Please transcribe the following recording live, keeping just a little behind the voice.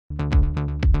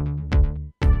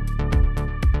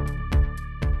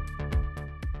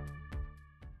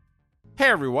Hey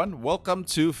everyone, welcome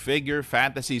to Figure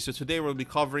Fantasy. So today we'll be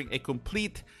covering a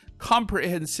complete,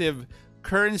 comprehensive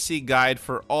currency guide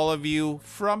for all of you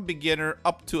from beginner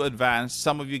up to advanced.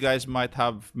 Some of you guys might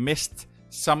have missed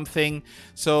something.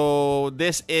 So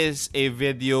this is a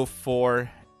video for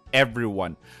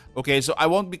everyone. Okay, so I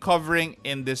won't be covering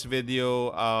in this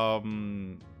video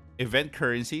event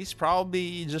currencies,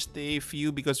 probably just a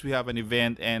few because we have an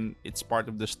event and it's part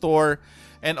of the store.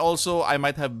 And also I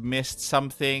might have missed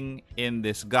something in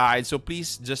this guide, so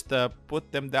please just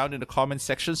put them down in the comment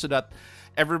section so that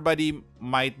everybody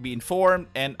might be informed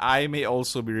and I may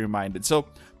also be reminded. So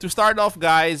to start off,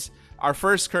 guys, our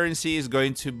first currency is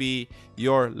going to be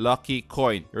your lucky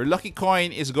coin. Your lucky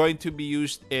coin is going to be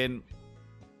used in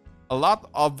a lot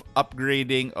of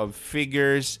upgrading of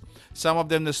figures, some of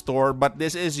them in the store, but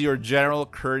this is your general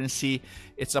currency.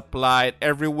 It's applied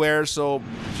everywhere, so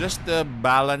just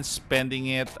balance spending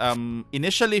it.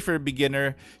 Initially, for a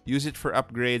beginner, use it for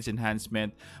upgrades,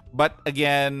 enhancement, but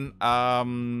again,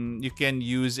 you can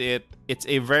use it. It's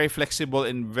a very flexible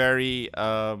and very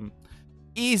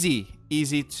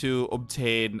easy to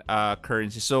obtain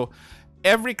currency. So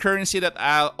almost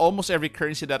every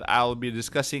currency that I'll be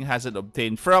discussing has it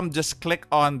obtained from. Just click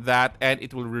on that and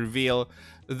it will reveal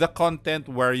the content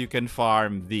where you can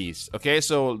farm these. Okay,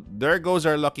 so there goes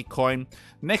our lucky coin.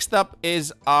 Next up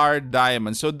is our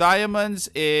diamonds. So diamonds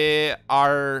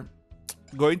are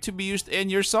going to be used in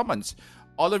your summons.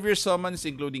 All of your summons,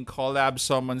 including collab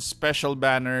summons, special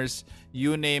banners,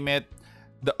 you name it.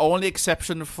 The only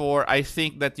exception for I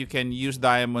think that you can use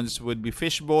diamonds would be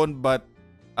fishbone, but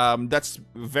that's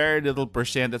very little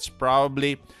percent. That's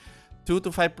probably 2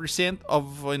 to 5%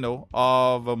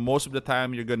 of most of the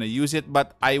time you're gonna use it.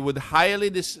 But I would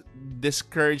highly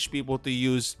discourage people to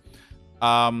use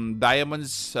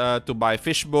diamonds to buy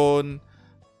fishbone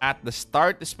at the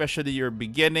start, especially you're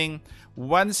beginning.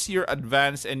 Once you're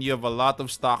advanced and you have a lot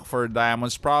of stock for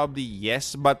diamonds, probably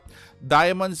yes, but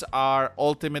diamonds are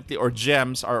ultimately, or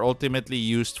gems are ultimately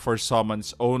used for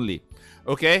summons only.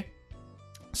 Okay,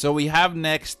 so we have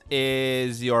next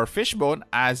is your fishbone.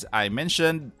 As I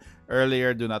mentioned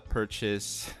earlier, do not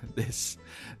purchase this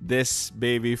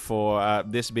baby for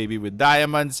this baby with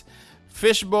diamonds.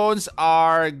 Fishbones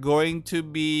are going to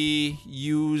be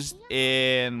used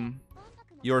in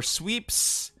your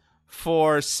sweeps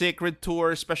for sacred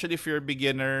tour, especially if you're a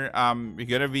beginner.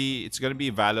 It's gonna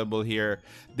be valuable here.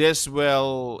 This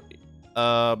will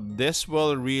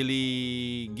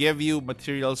really give you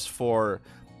materials for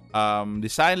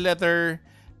design letter.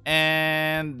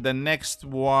 And the next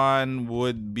one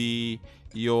would be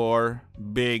your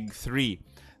big three.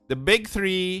 The big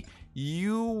three,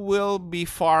 you will be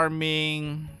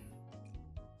farming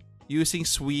using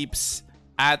sweeps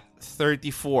at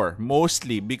 34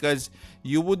 mostly, because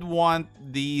you would want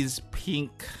these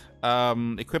pink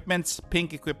equipments.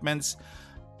 Pink equipments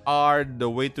are the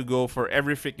way to go for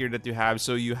every figure that you have,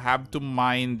 so you have to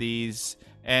mine these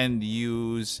and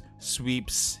use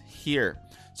sweeps here.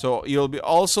 So you'll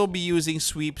also be using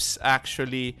sweeps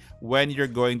actually when you're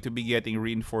going to be getting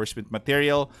reinforcement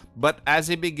material, but as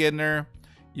a beginner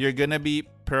you're gonna be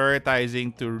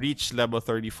prioritizing to reach level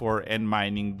 34 and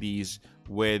mining these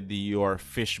with your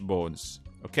fish bones.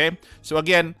 Okay, so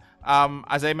again,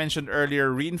 as I mentioned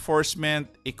earlier, reinforcement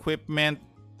equipment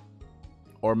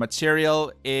or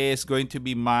material is going to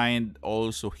be mined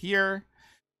also here.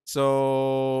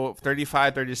 So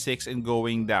 35, 36 and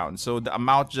going down. So the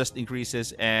amount just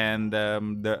increases, and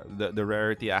the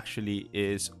rarity actually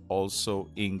is also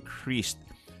increased.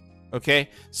 Okay,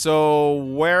 so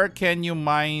where can you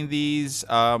mine these?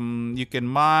 You can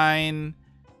mine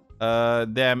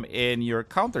them in your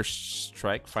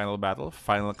Counter-Strike final battle,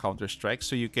 final Counter-Strike.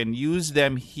 So you can use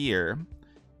them here.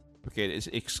 Okay,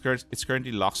 it's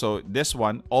currently locked. So this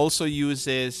one also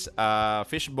uses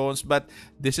fish bones, but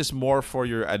this is more for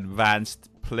your advanced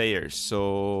players.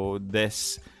 So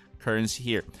this currency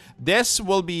here, this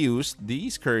will be used.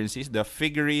 These currencies, the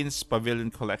figurines pavilion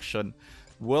collection,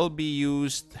 will be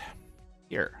used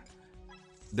here.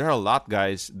 There are a lot,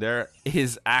 guys. There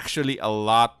is actually a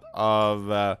lot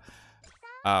of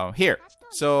here.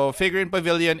 So figurine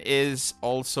pavilion is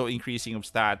also increasing of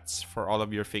stats for all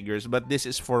of your figures, but this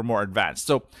is for more advanced.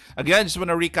 So again, just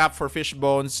want to recap for fish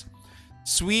bones.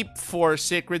 Sweep for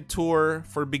sacred tour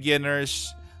for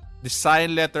beginners.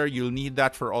 Design letter, you'll need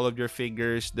that for all of your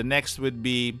figures. The next would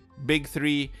be big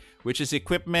three, which is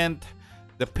equipment.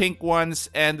 The pink ones,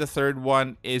 and the third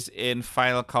one is in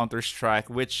final Counter-Strike,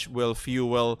 which will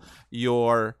fuel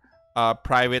your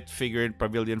private figurine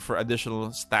pavilion for additional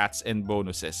stats and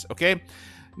bonuses. Okay,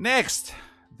 next,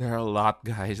 there are a lot,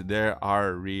 guys. There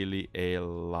are really a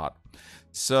lot.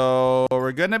 So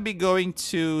we're gonna be going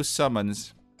to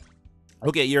summons.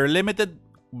 Okay, your limited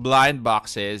blind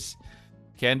boxes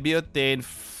can be obtained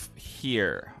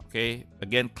here. Okay,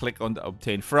 again, click on the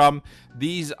obtain from.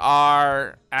 These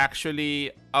are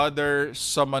actually other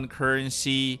summon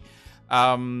currency.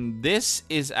 This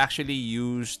is actually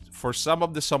used for some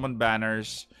of the summon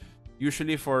banners,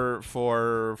 usually for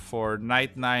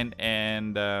Night 9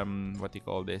 and what do you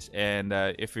call this? And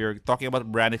if you're talking about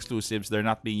brand exclusives, they're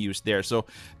not being used there, so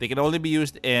they can only be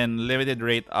used in limited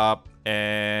rate up,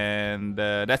 and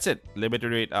that's it,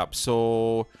 limited rate up.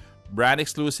 So brand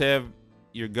exclusive,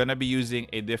 you're gonna be using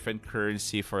a different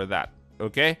currency for that.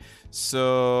 Okay,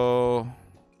 so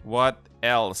what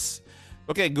else?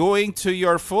 Okay, going to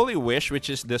your fully wish, which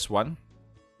is this one.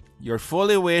 Your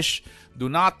fully wish, do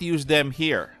not use them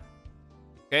here.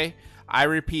 Okay, I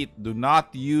repeat, do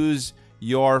not use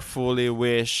your fully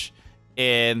wish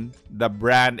in the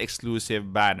brand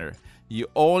exclusive banner. You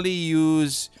only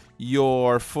use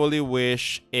your fully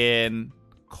wish in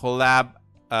collab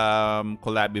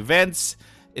events,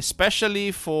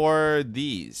 especially for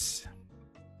these,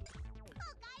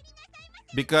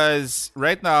 because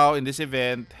right now in this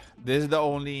event, this is the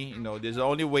only this is the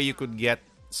only way you could get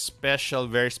special,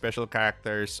 very special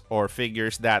characters or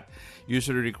figures that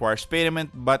usually requires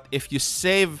payment. But if you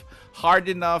save hard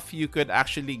enough, you could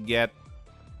actually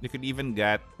even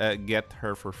get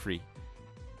her for free.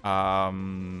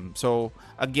 So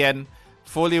again,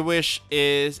 fully wish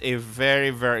is a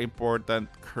very, very important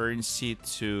currency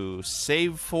to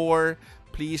save for.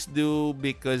 Please do,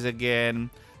 because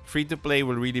again, free to play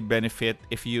will really benefit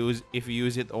if you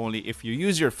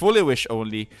use your fully wish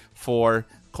only for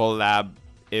collab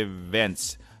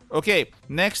events. Okay,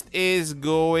 next is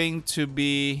going to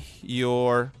be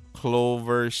your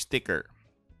clover sticker.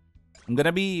 I'm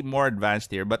gonna be more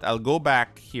advanced here, but I'll go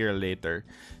back here later.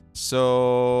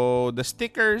 So the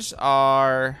stickers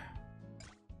are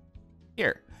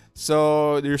here.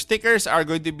 So your stickers are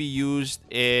going to be used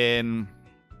in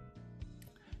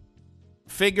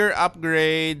figure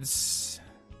upgrades.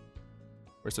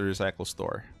 Where's the recycle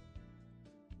store?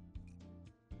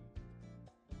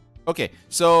 Okay,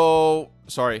 so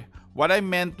sorry. What I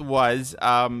meant was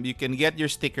you can get your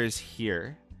stickers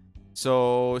here.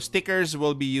 So stickers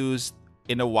will be used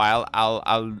in a while.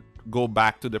 I'll go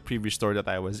back to the previous store that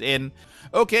I was in.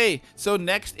 Okay, so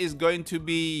next is going to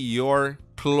be your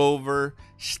clover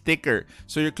sticker.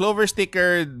 So your clover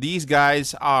sticker, these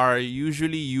guys are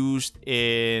usually used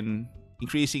in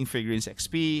increasing figurines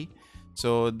XP.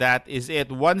 So that is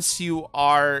it. Once you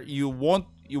won't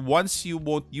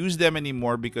use them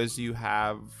anymore because you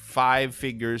have 5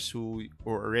 figures who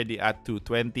are already at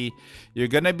 220. You're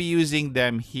gonna be using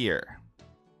them here,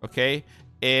 okay,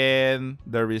 in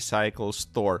the recycle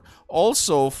store.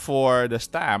 Also for the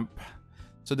stamp,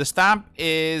 so the stamp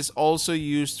is also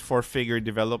used for figure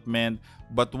development,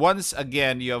 but once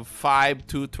again you have 5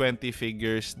 220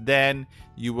 figures, then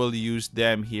you will use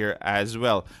them here as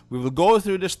well. We will go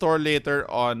through the store later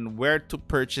on where to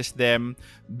purchase them.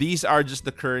 These are just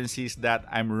the currencies that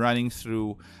I'm running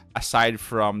through aside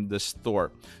from the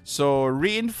store. So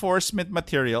reinforcement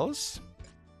materials,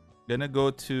 gonna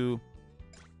go to,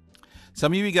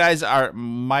 some of you guys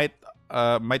might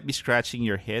be scratching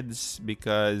your heads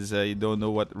because you don't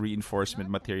know what reinforcement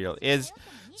material is.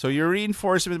 So your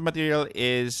reinforcement material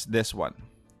is this one.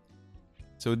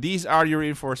 So these are your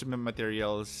reinforcement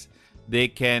materials. They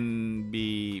can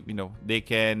be, they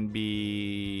can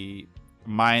be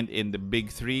mined in the big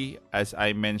 3, as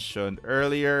I mentioned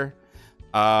earlier.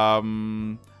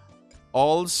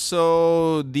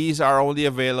 Also, these are only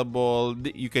available.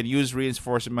 You can use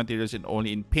reinforcement materials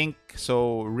only in pink.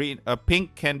 So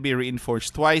pink can be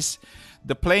reinforced twice.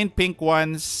 The plain pink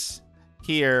ones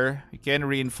here, you can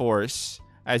reinforce.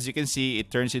 As you can see, it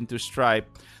turns into stripe.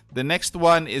 The next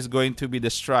one is going to be the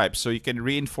stripe. So you can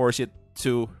reinforce it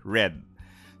to red.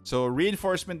 So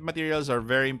reinforcement materials are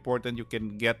very important. You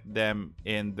can get them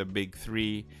in the big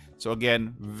 3. So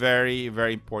again, very,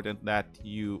 very important that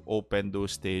you open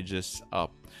those stages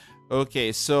up.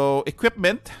 Okay, so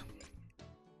equipment.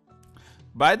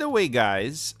 By the way,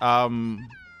 guys,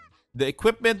 the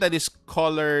equipment that is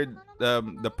colored,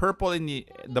 the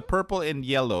purple and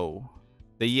yellow,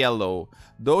 the yellow,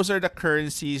 those are the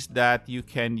currencies that you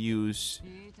can use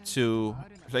to,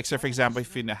 like, say for example,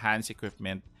 if you enhance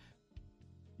equipment,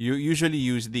 you usually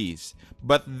use these.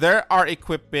 But there are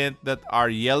equipment that are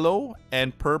yellow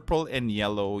and purple and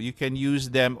yellow. You can use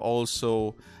them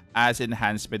also as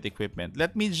enhancement equipment.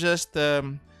 Let me just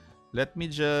do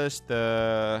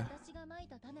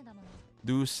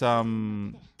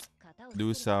some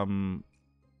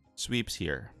sweeps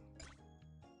here.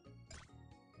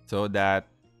 so that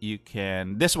you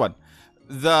can, this one,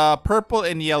 the purple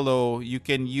and yellow, you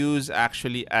can use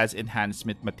actually as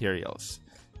enhancement materials.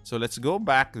 So let's go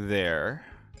back there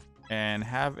and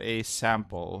have a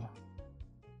sample.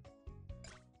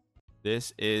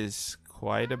 This is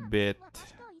quite a bit.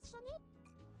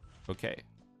 Okay.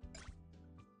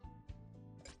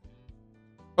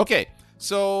 Okay,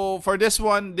 so for this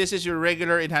one, this is your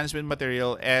regular enhancement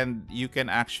material, and you can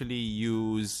actually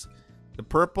use the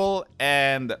purple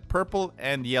and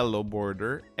yellow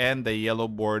border and the yellow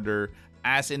border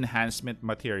as enhancement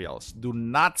materials. Do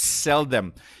not sell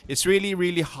them. It's really,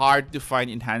 really hard to find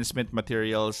enhancement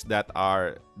materials that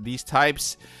are these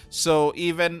types. So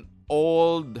even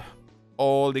old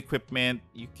equipment,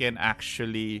 you can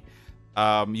actually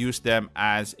use them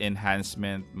as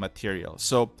enhancement materials.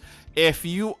 So if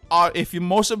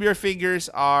most of your figures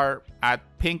are at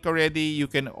pink already, you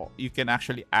can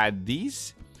actually add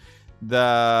these,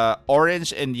 the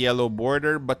orange and yellow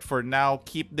border, but for now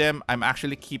keep them. I'm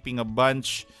actually keeping a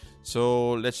bunch,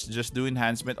 so let's just do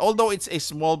enhancement, although it's a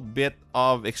small bit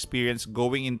of experience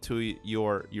going into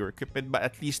your equipment, but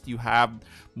at least you have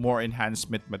more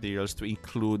enhancement materials to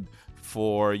include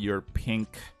for your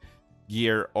pink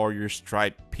gear or your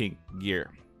striped pink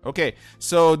gear. Okay,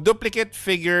 so duplicate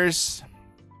figures.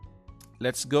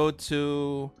 Let's go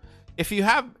to, if you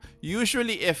have,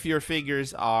 usually if your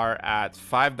figures are at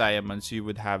 5 diamonds, you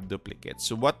would have duplicates.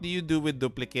 So what do you do with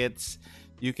duplicates?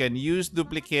 You can use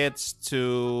duplicates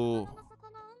to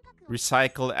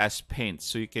recycle as paint.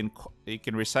 So you can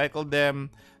recycle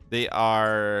them. They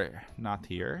are not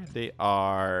here. They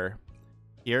are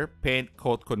here, paint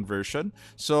coat conversion.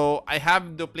 So I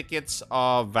have duplicates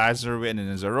of Vaseline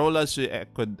and Zarola, so I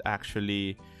could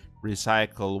actually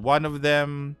recycle one of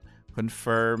them,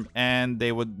 confirm, and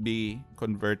they would be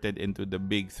converted into the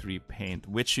big 3 paint,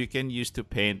 which you can use to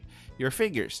paint your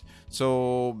figures.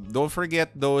 So don't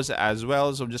forget those as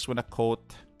well. So I'm just gonna coat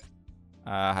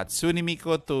Hatsune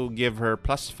Miku to give her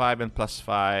 +5 and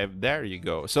 +5. There you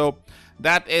go. So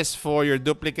that is for your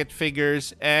duplicate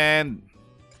figures. And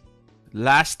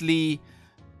lastly,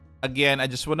 again, I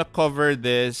just want to cover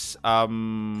this.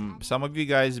 Some of you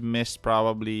guys missed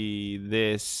probably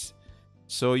this.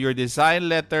 So your design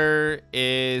letter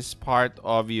is part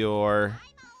of your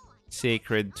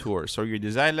sacred tour. So your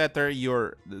design letter,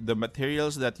 the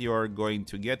materials that you're going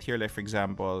to get here, like for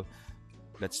example,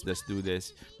 let's just do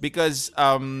this, because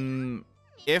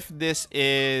if this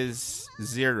is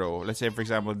 0, let's say for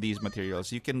example these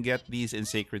materials, you can get these in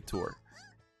sacred tour.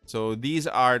 So these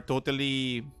are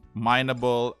totally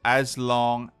mineable as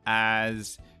long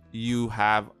as you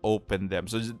have opened them.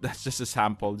 So that's just a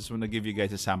sample. Just want to give you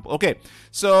guys a sample. Okay,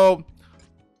 so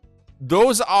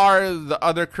those are the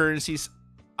other currencies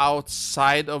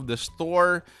outside of the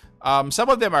store. Some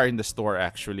of them are in the store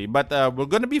actually, but we're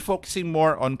going to be focusing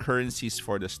more on currencies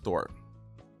for the store.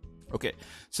 Okay,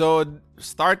 so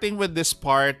starting with this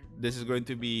part, this is going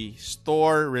to be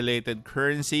store related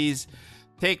currencies.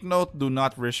 Take note, do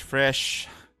not refresh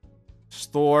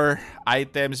store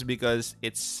items because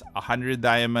it's 100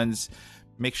 diamonds.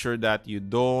 Make sure that you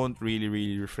don't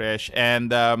really refresh.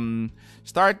 And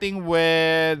starting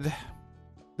with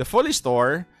the fully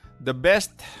store, the best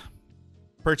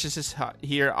purchases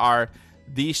here are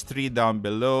these 3 down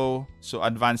below. So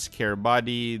advanced care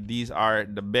body, these are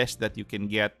the best that you can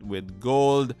get with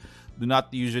gold. Do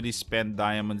not usually spend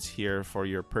diamonds here for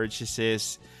your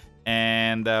purchases.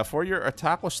 And for your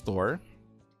Otaku store,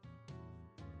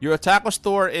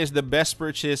 is the best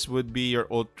purchase would be your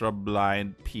ultra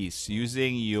blind piece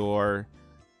using your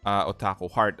Otaku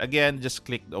heart. Again, just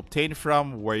click the obtain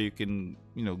from where you can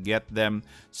get them.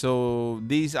 So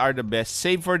these are the best.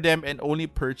 Save for them and only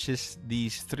purchase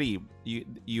these 3.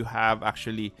 You have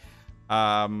actually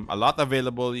a lot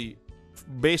available.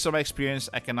 Based on my experience,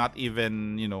 I cannot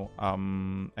even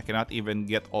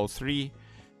get all 3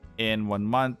 in 1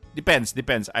 month. Depends.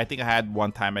 I think I had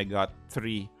one time I got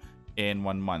 3 in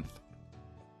 1 month.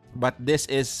 But this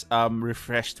is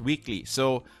refreshed weekly.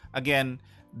 So again,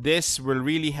 this will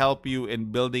really help you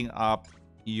in building up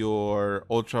your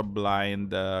ultra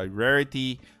blind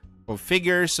rarity of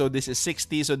figures. So this is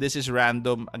 60. So this is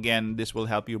random. Again, this will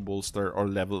help you bolster or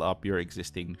level up your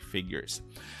existing figures.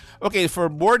 Okay, for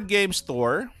board game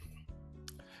store,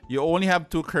 you only have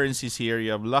 2 currencies here.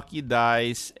 You have lucky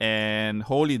dice and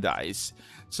holy dice.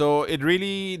 So it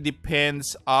really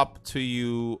depends up to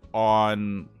you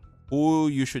on who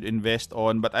you should invest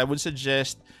on. But I would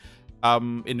suggest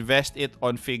invest it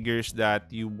on figures that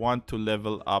you want to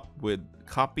level up with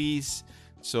copies,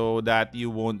 so that you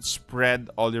won't spread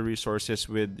all your resources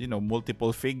with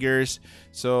multiple figures.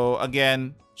 So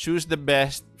again, choose the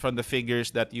best from the figures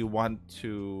that you want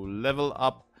to level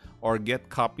up or get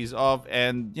copies of,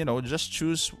 and just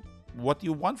choose what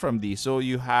you want from these. So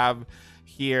you have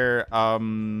here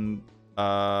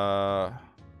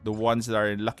the ones that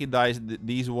are lucky dice,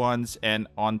 these ones, and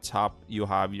on top you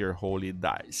have your holy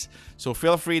dice. So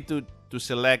feel free to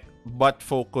select, but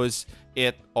focus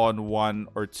it on one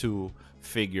or two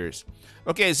figures.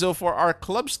 Okay, so for our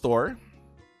club store,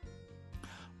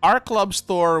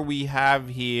 we have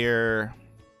here,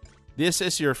 this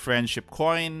is your friendship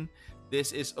coin.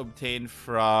 This is obtained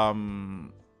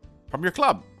from your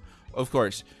club, of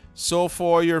course. So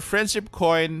for your friendship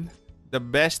coin, the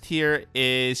best here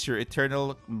is your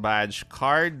Eternal Badge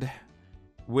card,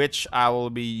 which I will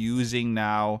be using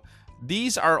now.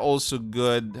 These are also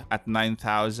good at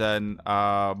 9,000,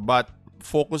 but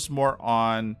focus more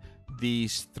on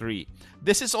these three.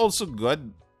 This is also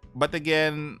good, but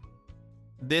again,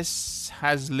 this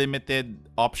has limited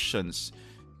options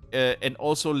and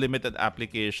also limited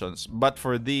applications. But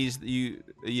for these, the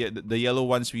yellow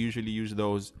ones, we usually use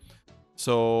those.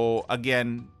 So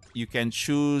again, you can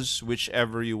choose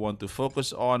whichever you want to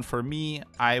focus on. For me,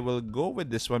 I will go with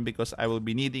this one because I will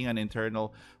be needing an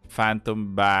internal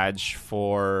phantom badge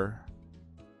for...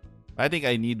 I think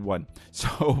I need one.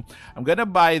 So I'm gonna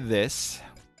buy this.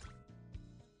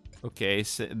 Okay,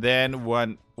 so then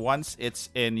once it's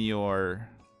in your...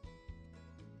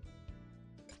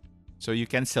 So you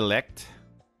can select.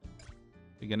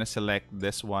 You're gonna select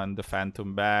this one, the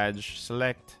phantom badge.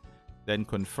 Select, then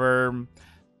confirm.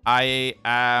 I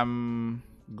am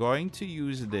going to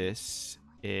use this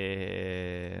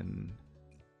in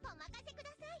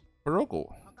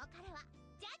Kuroko.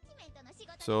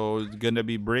 So it's gonna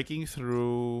be breaking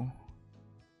through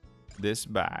this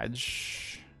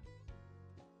badge.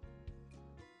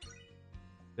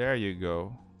 There you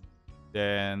go.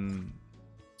 Then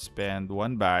spend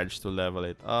one badge to level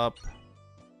it up.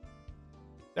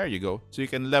 There you go. So you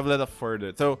can level it up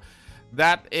further. So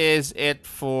that is it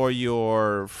for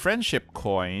your friendship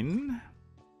coin.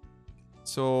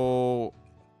 So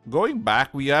going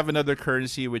back, we have another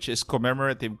currency, which is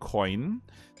commemorative coin.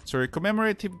 So your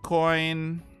commemorative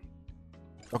coin...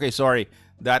 Okay, sorry.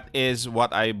 That is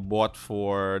what I bought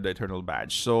for the Eternal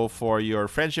Badge. So for your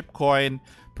friendship coin,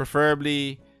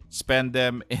 preferably spend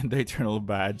them in the Eternal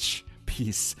Badge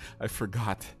piece. I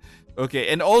forgot. Okay,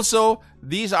 and also,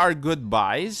 these are good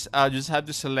buys. Just have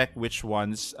to select which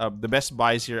ones. The best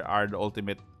buys here are the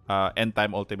ultimate, end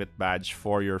time ultimate badge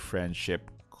for your friendship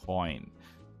coin.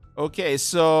 Okay,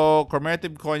 so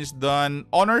commemorative coins done.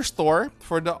 Honor store.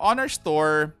 For the honor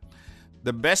store,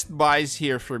 the best buys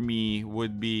here for me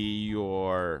would be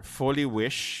your Fully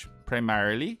Wish,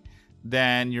 primarily.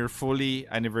 Then your Fully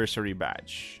Anniversary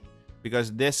badge.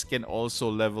 Because this can also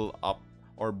level up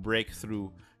or break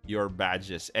through your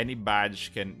badges. Any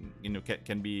badge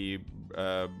can be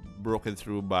broken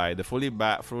through by the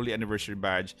fully anniversary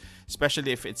badge,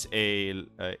 especially if it's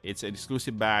it's an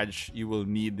exclusive badge. You will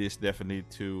need this definitely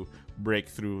to break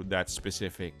through that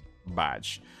specific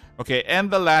badge. Okay, and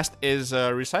the last is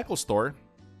a recycle store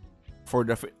for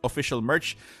the official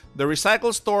merch. The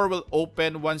recycle store will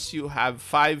open once you have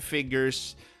 5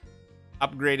 figures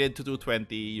upgraded to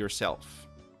 220 yourself.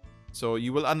 So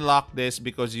you will unlock this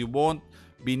because you won't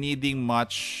be needing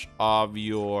much of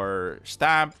your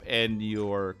stamp and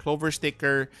your clover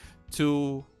sticker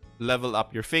to level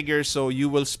up your figures, so you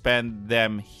will spend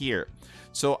them here.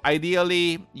 So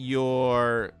ideally,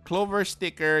 your clover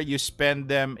sticker, you spend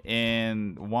them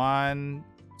in 1,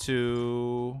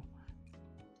 2,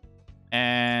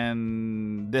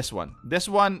 and this one. This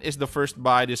one is the first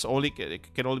buy. This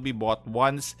can only be bought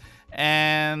once,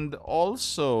 and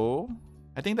also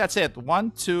I think that's it.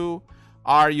 1, 2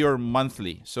 are your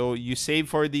monthly. So you save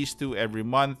for these 2 every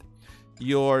month.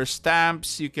 Your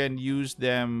stamps, you can use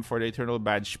them for the Eternal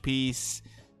Badge piece.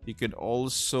 You can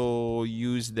also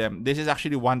use them. This is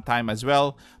actually one time as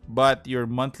well, but your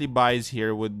monthly buys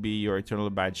here would be your Eternal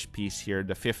Badge piece here,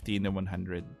 the 50 and the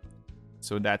 100.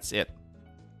 So that's it.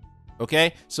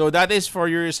 Okay, so that is for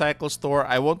your recycle store.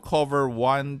 I won't cover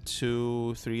 1,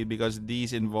 2, 3 because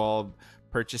these involve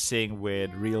purchasing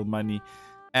with real money.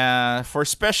 For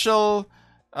special,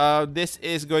 this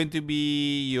is going to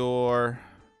be your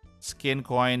skin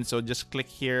coin. So just click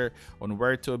here on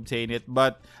where to obtain it.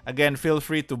 But again, feel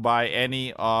free to buy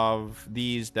any of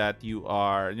these that you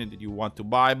want to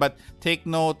buy. But take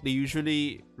note, they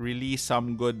usually release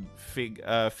some good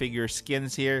figure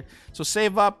skins here. So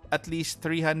save up at least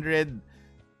 300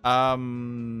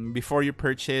 before you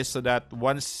purchase, so that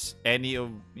once any of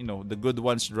the good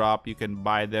ones drop, you can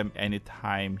buy them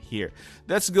anytime here.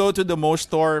 Let's go to the Mo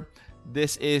store.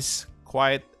 This is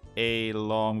quite a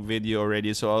long video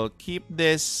already, so I'll keep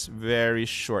this very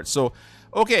short. So,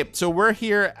 okay, so we're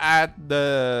here at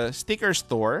the sticker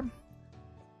store.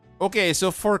 Okay,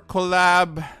 so for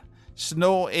collab,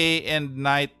 Snow A and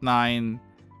Night 9,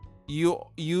 you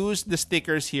use the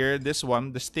stickers here. This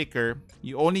one, the sticker,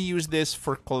 you only use this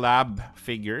for collab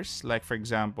figures. Like, for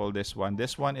example, this one.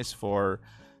 This one is for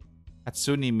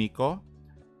Hatsune Miku.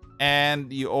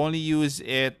 And you only use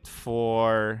it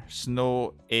for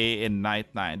Snow A and Night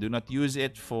 9. Do not use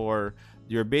it for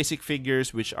your basic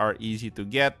figures, which are easy to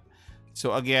get.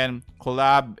 So again,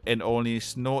 collab and only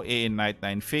Snow A and Night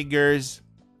 9 figures.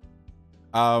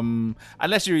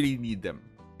 Unless you really need them.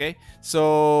 Okay?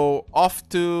 So off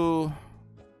to...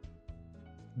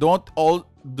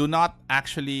 Do not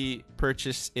actually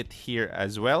purchase it here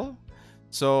as well.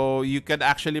 So you can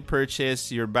actually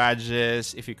purchase your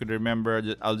badges. If you could remember,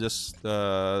 I'll just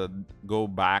go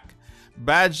back.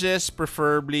 Badges,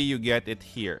 preferably you get it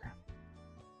here.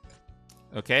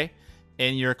 Okay?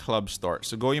 In your club store.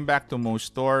 So going back to Mo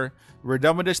store, we're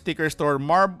done with the sticker store.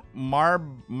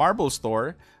 Marble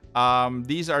store.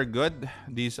 These are good.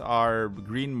 These are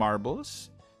green marbles.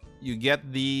 You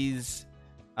get these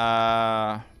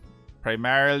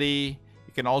primarily.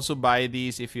 You can also buy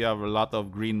these if you have a lot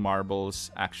of green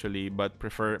marbles, actually, but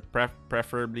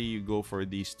preferably you go for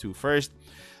these two first.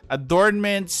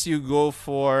 Adornments, you go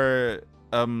for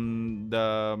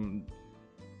the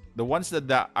ones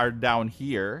that are down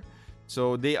here.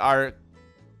 So they are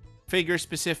figure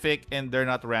specific and they're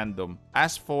not random.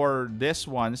 As for this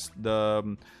ones,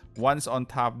 the ones on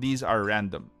top, these are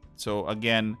random. So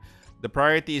again, the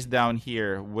priority is down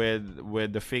here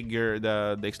with the figure,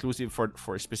 the exclusive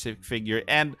for a specific figure.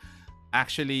 And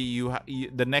actually,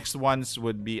 the next ones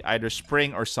would be either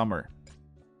spring or summer.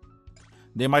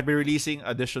 They might be releasing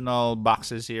additional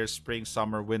boxes here, spring,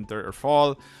 summer, winter, or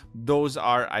fall. Those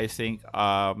are, I think,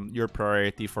 your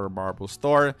priority for Marble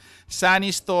Store.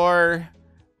 Sunny Store,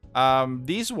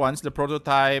 these ones, the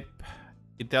prototype,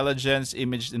 intelligence,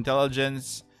 image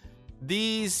intelligence,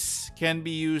 these can be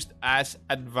used as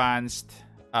advanced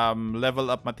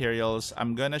level up materials.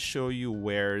 I'm gonna show you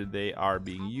where they are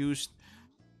being used.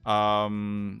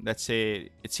 Let's say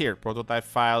it's here, prototype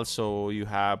file. So you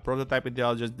have prototype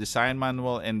intelligence, design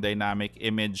manual, and dynamic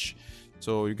image.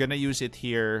 So you're gonna use it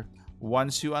here.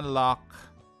 Once you unlock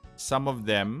some of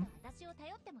them,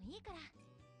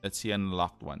 let's see,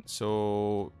 unlocked one.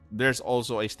 So there's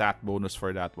also a stat bonus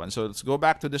for that one. So let's go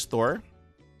back to the store.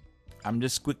 I'm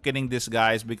just quickening this,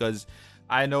 guys, because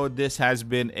I know this has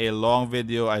been a long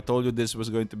video. I told you this was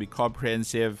going to be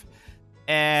comprehensive.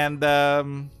 And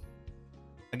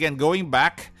again, going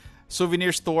back,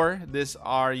 souvenir store, these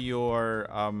are your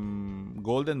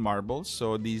golden marbles.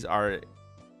 So these are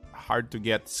hard to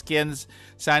get skins.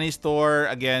 Sunny store,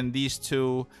 again, these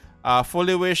two.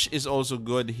 Fully Wish is also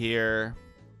good here.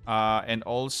 And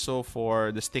also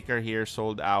for the sticker here,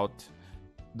 sold out.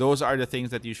 Those are the things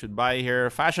that you should buy here.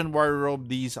 Fashion wardrobe,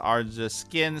 these are just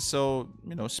skins, so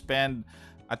you know, spend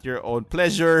at your own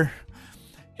pleasure.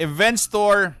 Event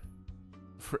store,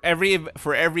 for every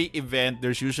event,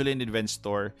 there's usually an event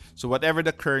store. So whatever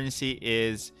the currency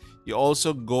is, you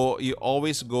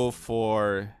always go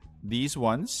for these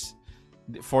ones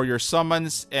for your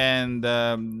summons, and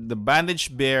the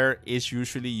bandage bear is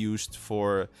usually used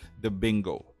for the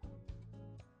bingo.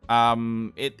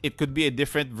 It could be a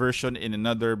different version in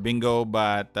another bingo,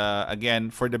 but again,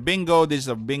 for the bingo, this is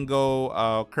a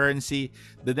bingo currency.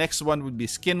 The next one would be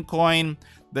skin coin.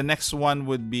 The next one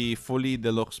would be fully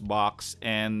deluxe box,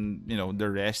 and you know, the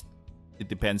rest, it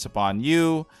depends upon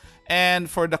you. And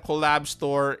for the collab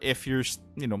store, if you're,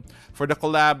 you know, for the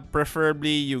collab,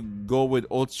 preferably you go with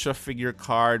ultra figure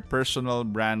card, personal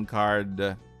brand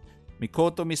card,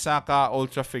 Mikoto Misaka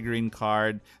ultra figurine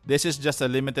card. This is just a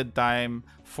limited time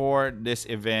for this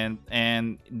event,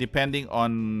 and depending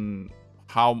on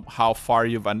how far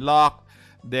you've unlocked,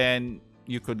 then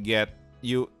you could get,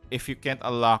 if you can't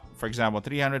unlock, for example,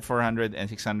 300, 400, and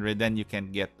 600, then you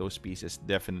can get those pieces,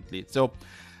 definitely. So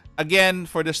again,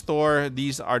 for the store,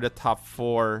 these are the top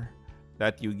 4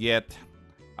 that you get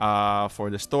for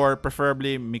the store,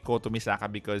 preferably Mikoto Misaka,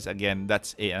 because again,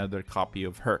 that's another copy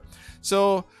of her.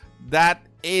 So that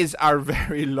is our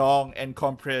very long and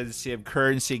comprehensive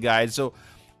currency guide. So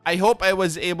I hope I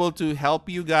was able to help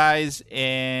you guys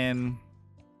in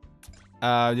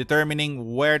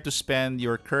determining where to spend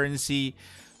your currency.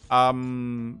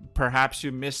 Perhaps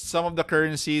you missed some of the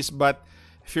currencies, but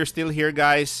if you're still here,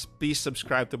 guys, please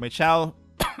subscribe to my channel.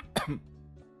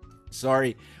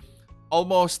 Sorry,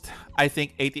 almost, I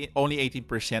think only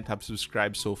 18% have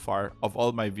subscribed so far of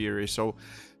all my viewers. So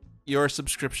your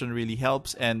subscription really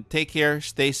helps. And take care,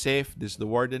 stay safe. This is the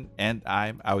Warden, and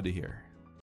I'm out of here.